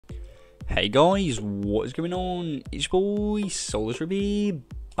Hey guys, what is going on? It's your boy Solar3B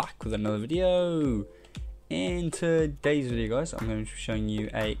back with another video. In today's video, guys, I'm going to be showing you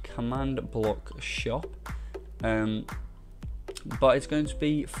a command block shop, but it's going to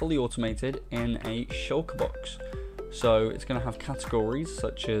be fully automated in a shulker box. So it's going to have categories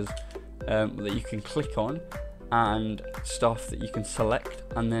such as that you can click on and stuff that you can select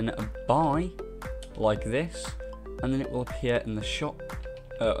and then buy like this, and then it will appear in the shop.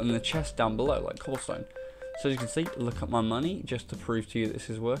 On the chest down below, like cobblestone. So as you can see, look at my money just to prove to you this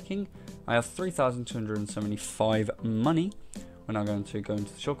is working. I have 3,275 money. We're now going to go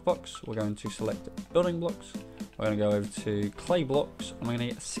into the shulker box. We're going to select building blocks. We're going to go over to clay blocks. I'm going to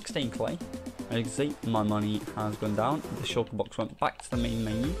get 16 clay. As you can see, my money has gone down. The shulker box went back to the main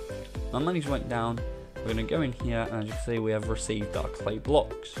menu. My money's went down. We're going to go in here, and as you can see, we have received our clay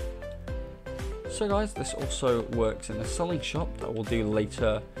blocks. So guys, this also works in the selling shop that we'll do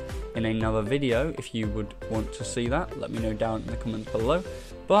later in another video. If you would want to see that, let me know down in the comments below.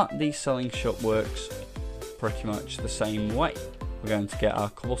 But the selling shop works pretty much the same way. We're going to get our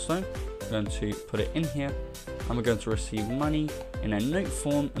cobblestone, we're going to put it in here, and we're going to receive money in a note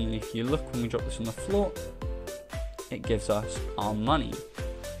form, and then if you look when we drop this on the floor, it gives us our money.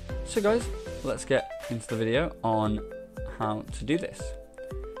 So guys, let's get into the video on how to do this.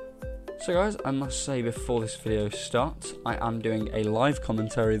 So guys, I must say before this video starts, I am doing a live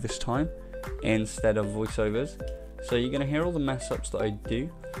commentary this time instead of voiceovers. So you're going to hear all the mess ups that I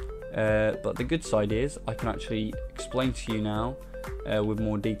do, but the good side is I can actually explain to you now with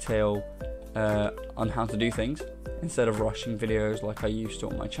more detail on how to do things instead of rushing videos like I used to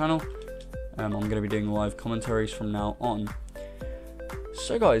on my channel. I'm going to be doing live commentaries from now on.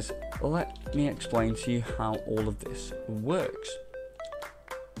 So guys, let me explain to you how all of this works.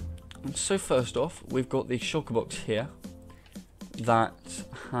 So first off, we've got the shulker box here that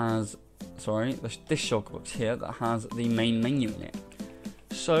has, this shulker box here that has the main menu in it.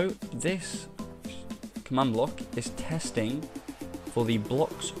 So this command block is testing for the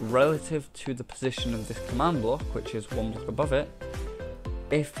blocks relative to the position of this command block, which is one block above it,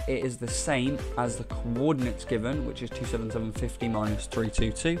 if it is the same as the coordinates given, which is 27750 minus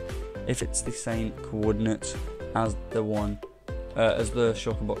 322, if it's the same coordinates as the one as the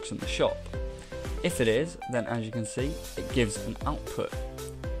shulker box in the shop. If it is, then as you can see, it gives an output.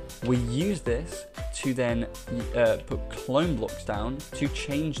 We use this to then put clone blocks down to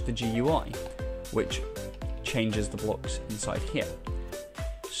change the GUI, which changes the blocks inside here.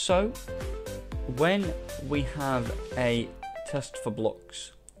 So when we have a test for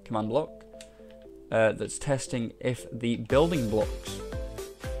blocks command block that's testing if the building blocks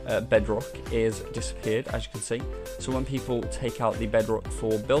bedrock is disappeared, as you can see. So when people take out the bedrock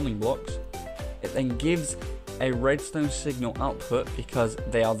for building blocks, it then gives a redstone signal output because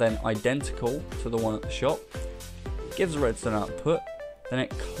they are then identical to the one at the shop. It gives a redstone output, then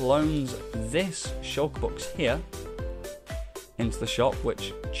it clones this shulker box here into the shop,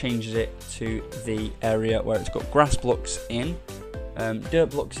 which changes it to the area where it's got grass blocks in,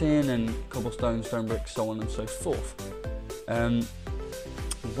 dirt blocks in, and cobblestone, stone bricks, so on and so forth.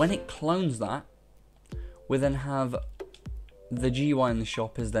 When it clones that, we then have the GUI in the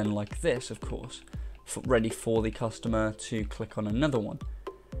shop is then like this, of course, ready for the customer to click on another one.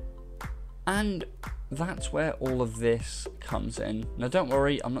 And that's where all of this comes in. Now don't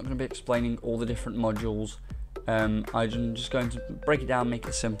worry, I'm not going to be explaining all the different modules. I'm just going to break it down, make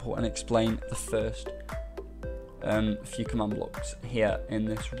it simple, and explain the first few command blocks here in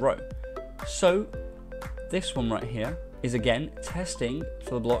this row. So this one right here is again testing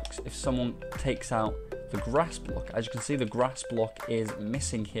for the blocks if someone takes out the grass block. As you can see, the grass block is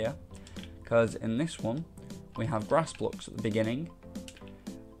missing here because in this one we have grass blocks at the beginning,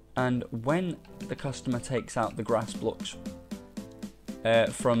 and when the customer takes out the grass blocks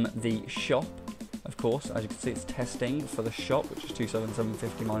from the shop, of course, as you can see, it's testing for the shop, which is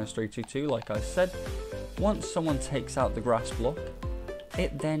 27750 minus 322, like I said. Once someone takes out the grass block,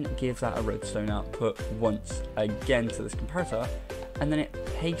 it then gives out a redstone output once again to this comparator, and then it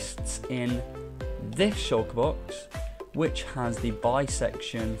pastes in this shulker box, which has the buy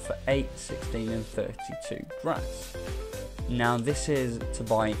section for 8, 16 and 32 grass. Now this is to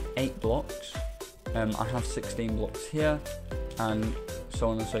buy 8 blocks. I have 16 blocks here, and so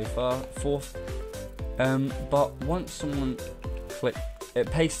on and so forth. But once someone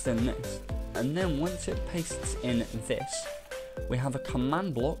it pastes in this, and then once it pastes in this, we have a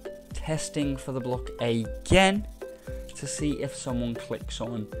command block testing for the block again to see if someone clicks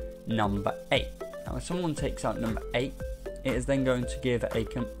on number 8. Now if someone takes out number 8, it is then going to give a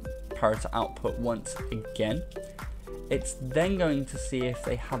comparator output once again. It's then going to see if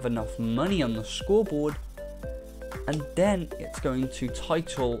they have enough money on the scoreboard, and then it's going to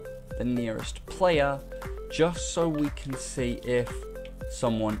title the nearest player, just so we can see if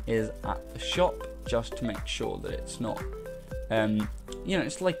someone is at the shop, just to make sure that it's not, you know,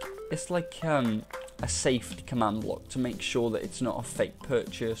 it's like a safety command block to make sure that it's not a fake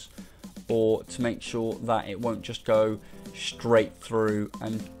purchase, or to make sure that it won't just go straight through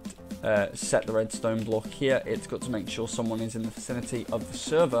and set the redstone block here. It's got to make sure someone is in the vicinity of the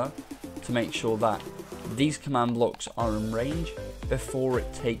server to make sure that these command blocks are in range before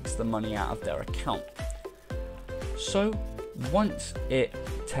it takes the money out of their account. So once it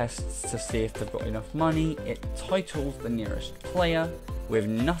tests to see if they've got enough money, it titles the nearest player with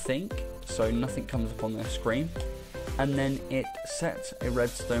nothing, so nothing comes up on their screen, and then it sets a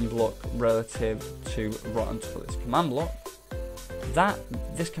redstone block relative to right on top of this command block.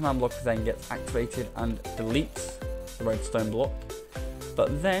 This command block then gets activated and deletes the redstone block,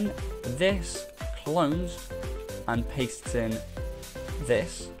 but then this clones and pastes in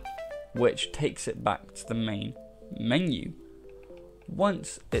this, which takes it back to the main menu.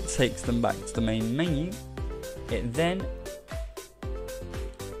 Once it takes them back to the main menu, it then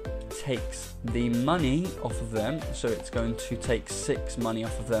takes the money off of them, so it's going to take 6 money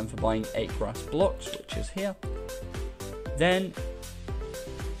off of them for buying 8 grass blocks, which is here. Then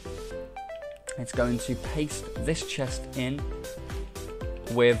it's going to paste this chest in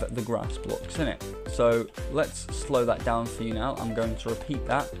with the grass blocks in it. So let's slow that down for you now. I'm going to repeat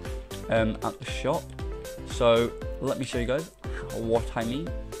that at the shop. So let me show you guys what I mean,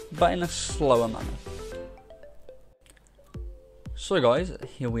 but in a slower manner. So guys,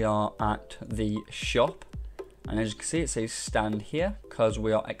 here we are at the shop, and as you can see it says stand here because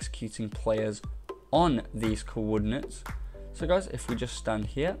we are executing players on these coordinates. So guys, if we just stand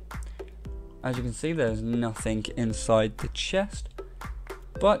here, as you can see there's nothing inside the chest,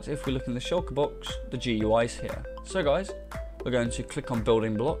 but if we look in the shulker box, the GUI is here. So guys, we're going to click on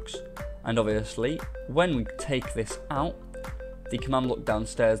building blocks, and obviously when we take this out, the command block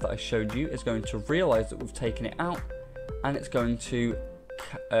downstairs that I showed you is going to realize that we've taken it out, and it's going to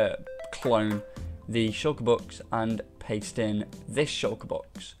clone the shulker box and paste in this shulker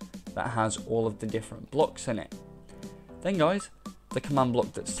box that has all of the different blocks in it. Then guys, the command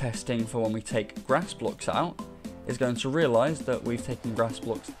block that's testing for when we take grass blocks out is going to realize that we've taken grass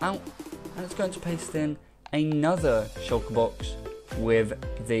blocks out, and it's going to paste in another shulker box with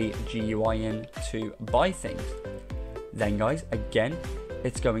the GUI in to buy things. Then guys, again,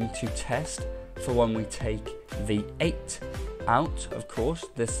 it's going to test for when we take the 8 out, of course,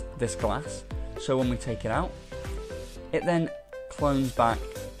 this glass. So when we take it out, it then clones back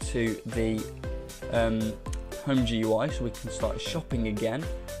to the home GUI so we can start shopping again.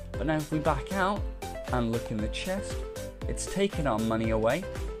 But now if we back out and look in the chest, it's taken our money away,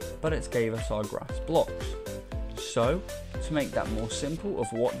 but it's gave us our grass blocks. So to make that more simple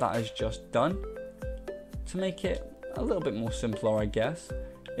of what that has just done, to make it a little bit more simpler, I guess,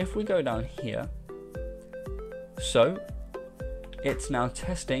 if we go down here, so it's now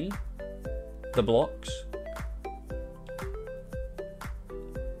testing the blocks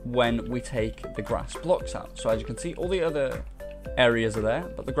when we take the grass blocks out. So as you can see, all the other areas are there,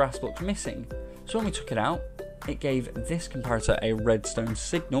 but the grass block's missing. So when we took it out, it gave this comparator a redstone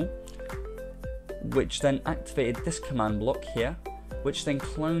signal, which then activated this command block here, which then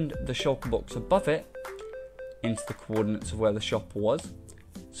cloned the shulker box above it into the coordinates of where the shop was.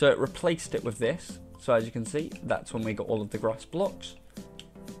 So it replaced it with this. So as you can see, that's when we got all of the grass blocks.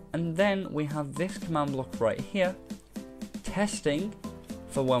 And then we have this command block right here, testing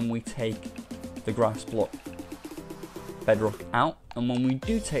for when we take the grass block bedrock out. And when we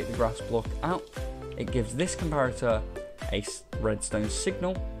do take the grass block out, it gives this comparator a redstone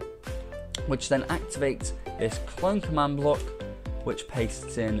signal, which then activates this clone command block, which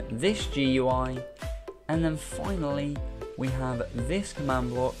pastes in this GUI. And then finally, we have this command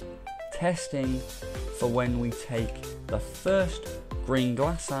block testing for when we take the first green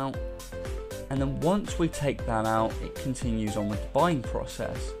glass out, and then once we take that out, it continues on with the buying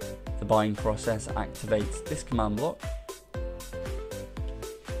process. The buying process activates this command block,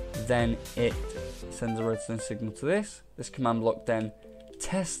 then it sends a redstone signal to this command block then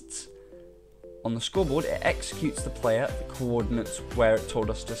tests on the scoreboard, it executes the player at the coordinates where it told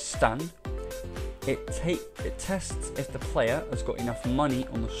us to stand. It tests if the player has got enough money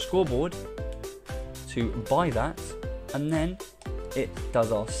on the scoreboard to buy that, and then it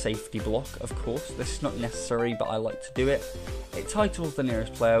does our safety block, of course. This is not necessary, but I like to do it. It titles the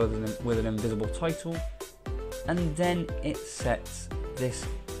nearest player with an invisible title, and then it sets this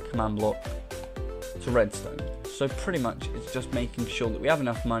command block to redstone. So pretty much it's just making sure that we have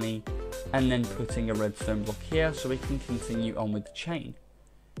enough money and then putting a redstone block here so we can continue on with the chain.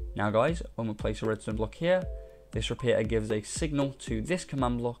 Now guys, when we place a redstone block here, this repeater gives a signal to this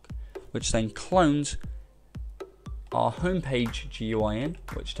command block, which then clones our homepage GUI in,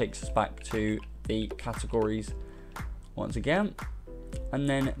 which takes us back to the categories once again. And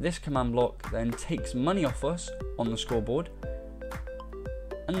then this command block then takes money off us on the scoreboard.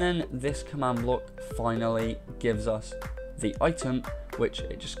 And then this command block finally gives us the item, which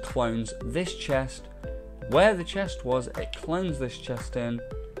it just clones this chest. Where the chest was, it clones this chest in,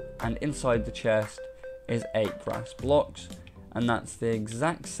 and inside the chest is 8 grass blocks. And that's the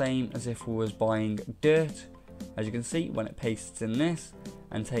exact same as if we was buying dirt. As you can see, when it pastes in this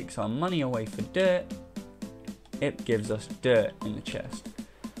and takes our money away for dirt, it gives us dirt in the chest.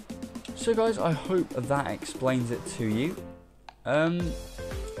 So guys, I hope that explains it to you.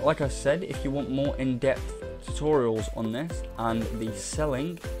 Like I said, if you want more in-depth tutorials on this and the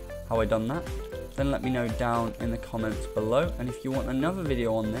selling, how I done that, then let me know down in the comments below. And if you want another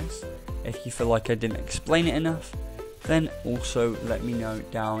video on this, if you feel like I didn't explain it enough, then also let me know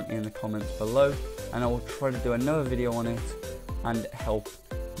down in the comments below, and I will try to do another video on it and help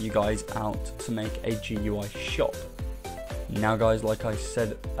you guys out to make a GUI shop. Now guys, like I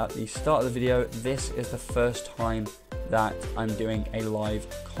said at the start of the video, this is the first time that I'm doing a live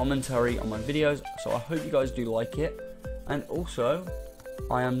commentary on my videos, so I hope you guys do like it. And also,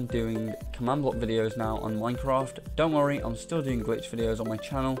 I am doing command block videos now on Minecraft. Don't worry, I'm still doing glitch videos on my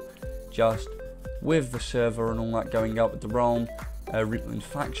channel, just with the server and all that going up with the realm, Rootland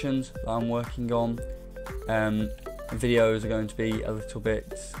factions that I'm working on. Videos are going to be a little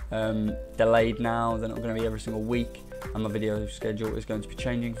bit delayed now. They're not going to be every single week, and my video schedule is going to be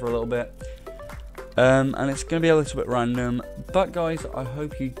changing for a little bit. And it's going to be a little bit random, but guys, I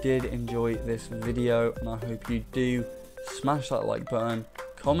hope you did enjoy this video, and I hope you do smash that like button,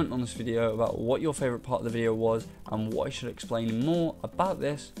 comment on this video about what your favourite part of the video was and what I should explain more about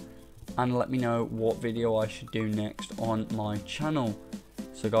this, and let me know what video I should do next on my channel.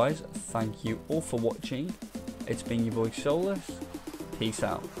 So guys, thank you all for watching. It's been your boy Solus. Peace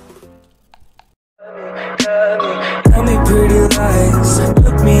out. Tell me pretty lies,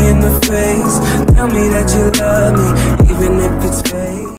 look me in the face, tell me that you love me, even if it's fake.